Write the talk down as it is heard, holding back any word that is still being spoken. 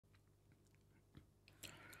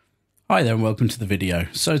Hi there and welcome to the video.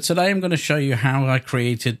 So today I'm going to show you how I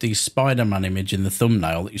created the Spiderman image in the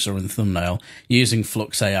thumbnail that you saw in the thumbnail using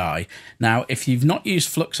FLUX AI. Now if you've not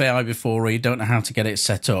used FLUX AI before or you don't know how to get it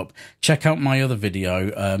set up, check out my other video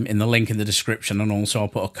in the link in the description, and also I'll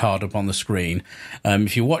put a card up on the screen.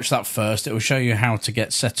 If you watch that first, it will show you how to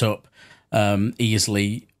get set up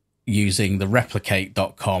easily using the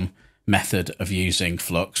replicate.com method of using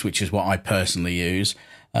FLUX, which is what I personally use.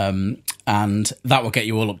 And that will get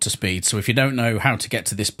you all up to speed. So if you don't know how to get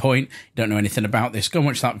to this point, you don't know anything about this, go and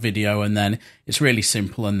watch that video, and then it's really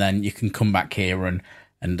simple, and then you can come back here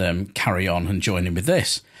and carry on and join in with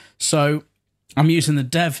this. So I'm using the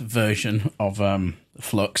dev version of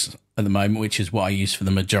FLUX at the moment, which is what I use for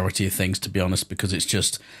the majority of things, to be honest, because it's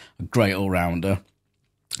just a great all-rounder.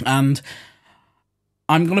 And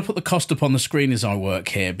I'm going to put the cost up on the screen as I work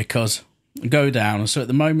here, because go down. So at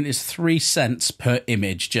the moment it's 3 cents per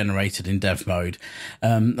image generated in dev mode,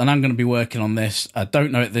 and I'm going to be working on this. I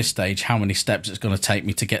don't know at this stage how many steps it's going to take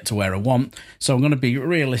me to get to where I want, so I'm going to be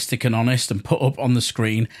realistic and honest and put up on the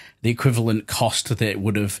screen the equivalent cost that it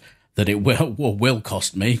will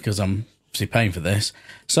cost me, because I'm obviously paying for this.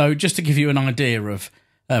 So just to give you an idea of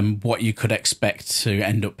what you could expect to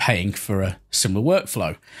end up paying for a similar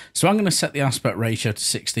workflow. So I'm going to set the aspect ratio to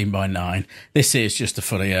 16:9. This is just a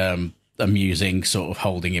funny amusing sort of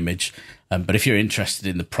holding image, but if you're interested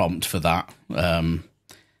in the prompt for that,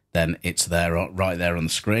 then it's there, right there on the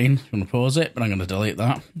screen. I'm going to pause it, but I'm going to delete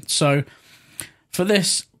that. So for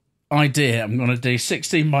this idea, I'm going to do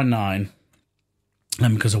 16:9,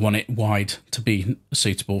 because I want it wide to be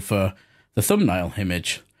suitable for the thumbnail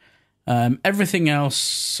image. Everything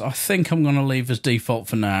else I think I'm going to leave as default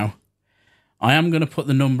for now. I am going to put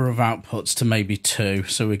the number of outputs to maybe 2,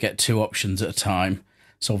 so we get 2 options at a time.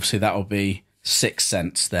 So obviously that will be 6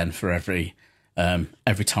 cents then for every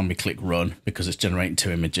time we click run, because it's generating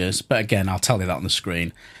 2 images. But again, I'll tell you that on the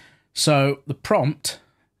screen. So the prompt,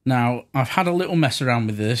 now I've had a little mess around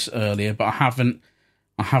with this earlier, but I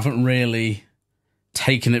haven't really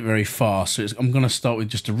taken it very far. So I'm going to start with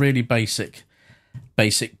just a really basic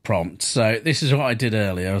prompt. So this is what I did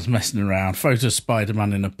earlier. I was messing around. Photo of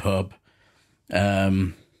Spiderman in a pub,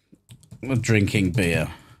 drinking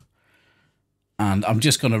beer. And I'm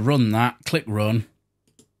just going to run that, click run.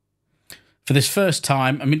 For this first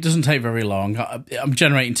time, I mean, it doesn't take very long. I'm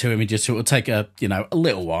generating 2 images, so it will take a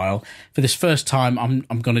little while. For this first time,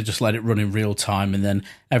 I'm going to just let it run in real time, and then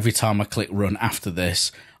every time I click run after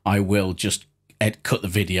this, I will just cut the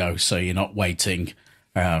video, so you're not waiting.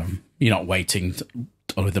 You're not waiting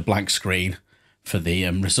with a blank screen for the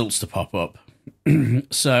results to pop up.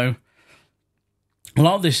 So a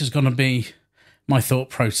lot of this is going to be my thought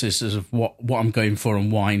processes of what I'm going for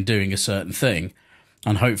and why I'm doing a certain thing,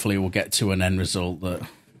 and hopefully we'll get to an end result that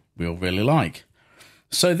we'll really like.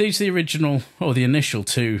 So these are the original, or the initial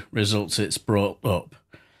 2 results it's brought up,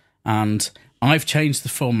 and I've changed the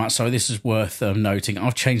format. So this is worth noting,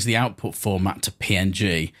 I've changed the output format to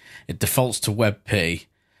PNG. It defaults to WebP,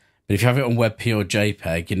 but if you have it on WebP or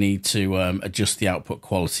JPEG, you need to adjust the output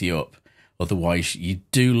quality up. Otherwise, you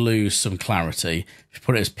do lose some clarity. If you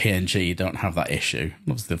put it as PNG, you don't have that issue.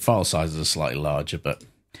 Obviously, the file sizes are slightly larger, but...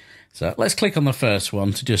 So let's click on the first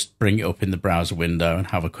one to just bring it up in the browser window and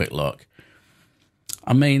have a quick look.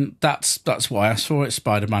 I mean, that's why I saw it.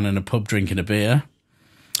 Spider-Man in a pub drinking a beer.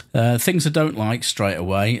 Things I don't like straight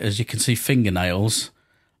away, as you can see, fingernails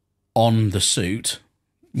on the suit,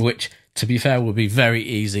 which, to be fair, would be very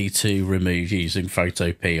easy to remove using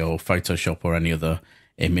Photopea or Photoshop or any other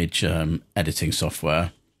image editing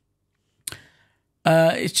software.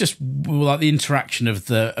 It's just like the interaction of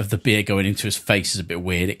the beer going into his face is a bit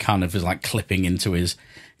weird. It kind of is like clipping into his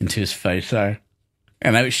face. So,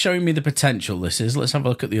 it's showing me the potential this is. Let's have a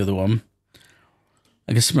look at the other one.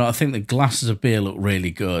 I think the glasses of beer look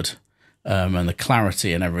really good, and the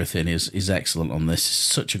clarity and everything is excellent on this. It's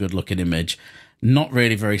such a good looking image. Not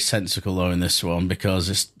really very sensical though in this one, because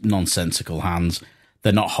it's nonsensical hands.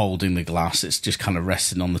 They're not holding the glass, it's just kind of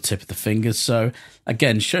resting on the tip of the fingers. So,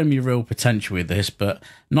 again, show me real potential with this, but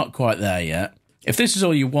not quite there yet. If this is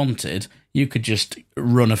all you wanted, you could just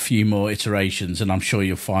run a few more iterations, and I'm sure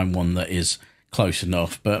you'll find one that is close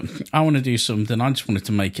enough. But I want to do something, I just wanted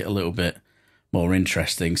to make it a little bit more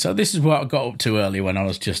interesting. So this is what I got up to earlier when I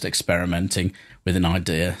was just experimenting with an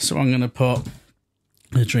idea. So I'm going to put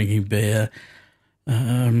the drinking beer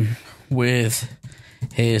with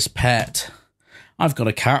his pet. I've got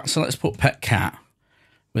a cat, so let's put pet cat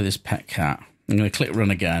with his pet cat. I'm going to click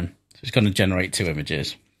run again. So it's going to generate 2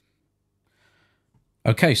 images.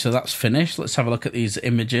 Okay, so that's finished. Let's have a look at these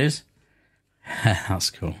images.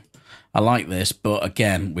 That's cool. I like this, but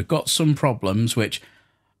again, we've got some problems which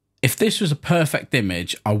If this was a perfect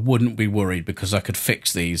image, I wouldn't be worried because I could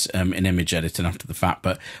fix these in image editing after the fact.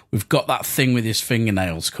 But we've got that thing with his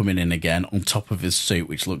fingernails coming in again on top of his suit,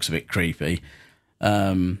 which looks a bit creepy.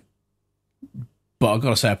 But I've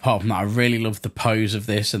got to say, apart from that, I really love the pose of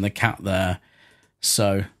this and the cat there.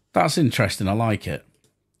 So that's interesting. I like it.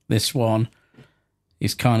 This one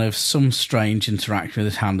is kind of some strange interaction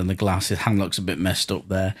with his hand and the glass. His hand looks a bit messed up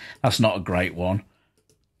there. That's not a great one.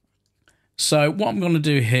 So what I'm going to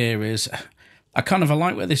do here is, I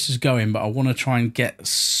like where this is going, but I want to try and get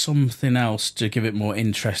something else to give it more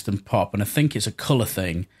interest and pop. And I think it's a colour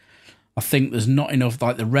thing. I think there's not enough,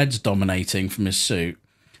 like the red's dominating from his suit,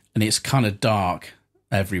 and it's kind of dark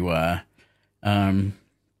everywhere.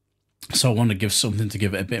 So I want to give something to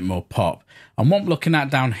give it a bit more pop. And what I'm looking at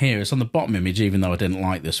down here is on the bottom image, even though I didn't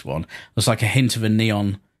like this one, there's like a hint of a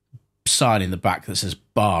neon sign in the back that says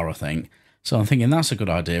bar, I think. So I'm thinking that's a good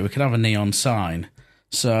idea. We could have a neon sign.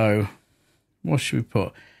 So what should we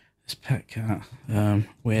put? This pet cat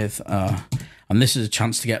with... and this is a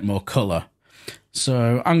chance to get more colour.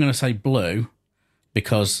 So I'm going to say blue,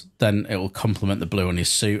 because then it will complement the blue on his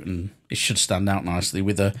suit and it should stand out nicely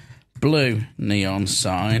with a blue neon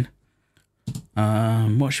sign.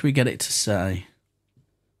 What should we get it to say?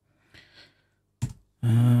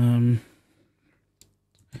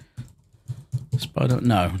 Spider...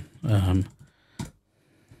 No.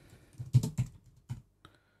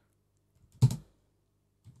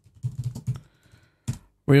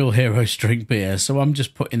 Real heroes drink beer. So I'm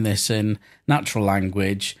just putting this in natural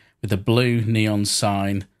language with a blue neon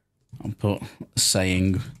sign. I'll put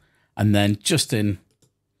saying, and then just in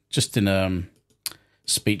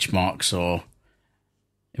speech marks or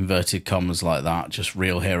inverted commas like that, just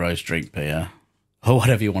real heroes drink beer, or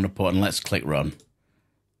whatever you want to put, and let's click run.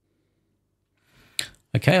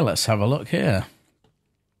 Okay, let's have a look here.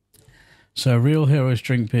 So real heroes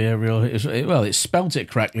drink beer, well, it spelled it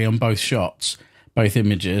correctly on both shots, both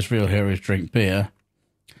images, real heroes drink beer.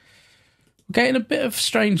 We're getting a bit of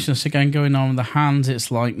strangeness again going on with the hands.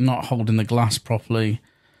 It's like not holding the glass properly.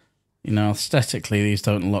 You know, aesthetically, these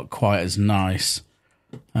don't look quite as nice.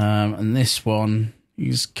 And this one,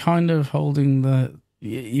 he's kind of holding the...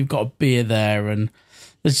 You've got a beer there, and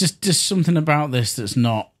there's just something about this that's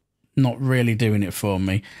not really doing it for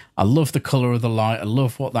me. I love the colour of the light. I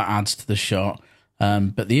love what that adds to the shot.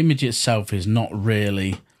 But the image itself is not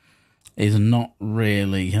really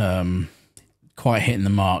quite hitting the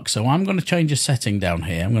mark. So I'm going to change a setting down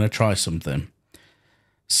here. I'm going to try something.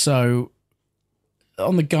 So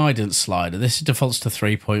on the guidance slider, this defaults to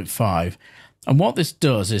 3.5. And what this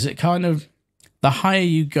does is it kind of, the higher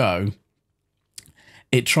you go,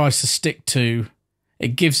 it tries to stick to,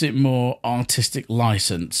 it gives it more artistic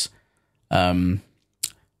license to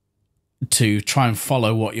try and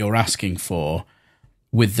follow what you're asking for,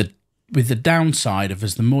 with the downside of,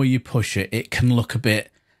 as the more you push it, it can look a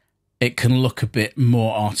bit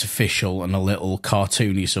more artificial and a little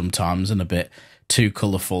cartoony sometimes, and a bit too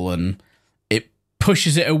colourful, and it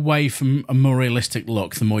pushes it away from a more realistic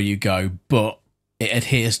look the more you go, but it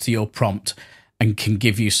adheres to your prompt and can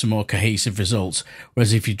give you some more cohesive results.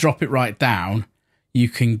 Whereas if you drop it right down, you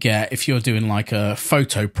can get, if you're doing like a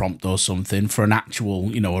photo prompt or something for an actual,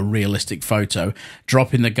 you know, a realistic photo,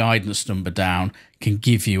 dropping the guidance number down can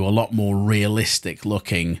give you a lot more realistic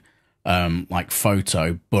looking like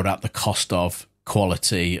photo, but at the cost of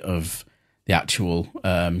quality of the actual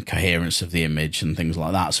coherence of the image and things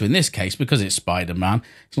like that. So in this case, because it's Spider-Man,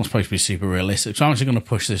 it's not supposed to be super realistic. So I'm actually going to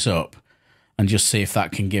push this up and just see if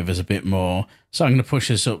that can give us a bit more. So I'm going to push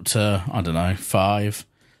this up to, I don't know, 5,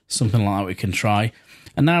 something like that we can try.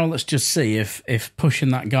 And now let's just see if pushing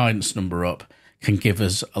that guidance number up can give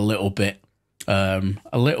us a little bit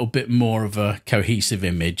more of a cohesive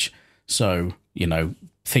image. So, you know,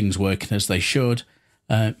 things working as they should,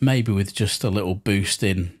 maybe with just a little boost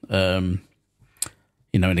in,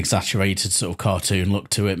 you know, an exaggerated sort of cartoon look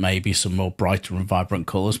to it, maybe some more brighter and vibrant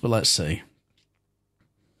colours, but let's see.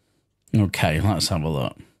 Okay, let's have a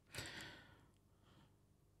look.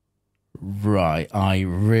 Right, I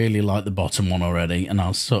really like the bottom one already,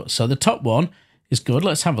 and so the top one is good.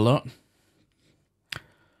 Let's have a look.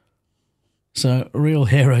 So, real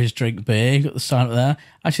heroes drink beer. You've got the sign up there.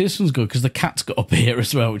 Actually, this one's good because the cat's got a beer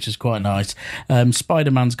as well, which is quite nice.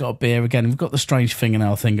 Spider-Man's got a beer again. We've got the strange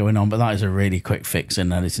fingernail thing going on, but that is a really quick fix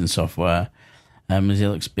in editing software. His ear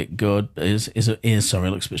looks a bit good. His ear,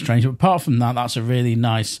 sorry, looks a bit strange. But apart from that, that's a really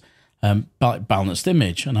nice balanced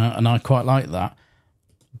image, and I quite like that.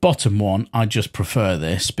 Bottom one, I just prefer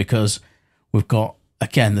this because we've got,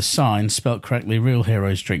 again, the sign spelt correctly, real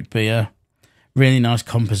heroes drink beer. Really nice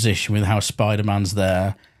composition with how Spider-Man's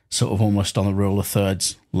there. sort of almost on the rule of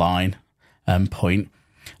thirds line point.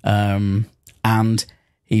 And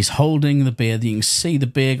he's holding the beer. You can see the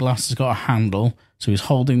beer glass has got a handle, so he's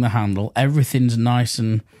holding the handle. Everything's nice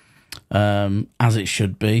and as it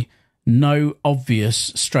should be. No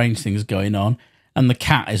obvious strange things going on. And the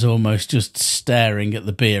cat is almost just staring at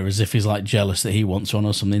the beer as if he's like jealous that he wants one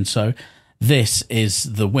or something. So this is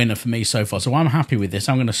the winner for me so far. So I'm happy with this.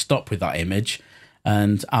 I'm going to stop with that image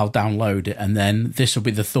and I'll download it. And then this will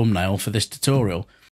be the thumbnail for this tutorial.